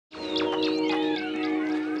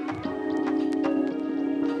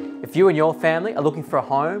If you and your family are looking for a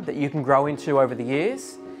home that you can grow into over the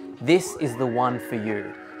years, this is the one for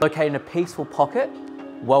you. Located in a peaceful pocket,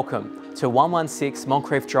 welcome to 116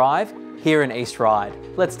 Moncrieff Drive here in East Ryde.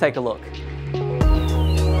 Let's take a look.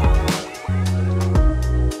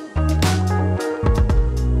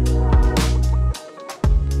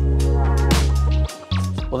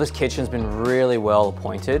 Well, this kitchen's been really well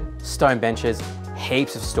appointed. Stone benches,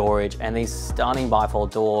 heaps of storage, and these stunning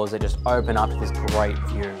bifold doors that just open up to this great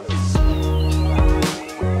view.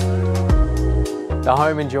 The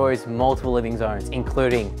home enjoys multiple living zones,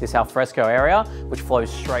 including this alfresco area, which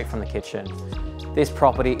flows straight from the kitchen. This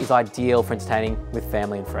property is ideal for entertaining with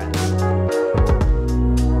family and friends.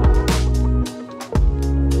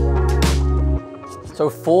 So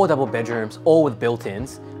 4 double bedrooms, all with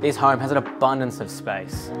built-ins, this home has an abundance of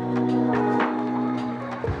space.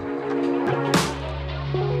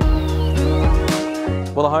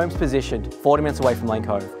 Well, the home's positioned 40 minutes away from Lane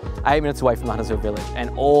Cove, 8 minutes away from the Huntersville Village, and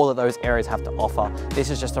all that those areas have to offer. This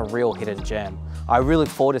is just a real hidden gem. I really look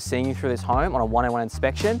forward to seeing you through this home on a one-on-one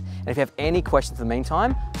inspection, and if you have any questions in the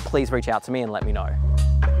meantime, please reach out to me and let me know.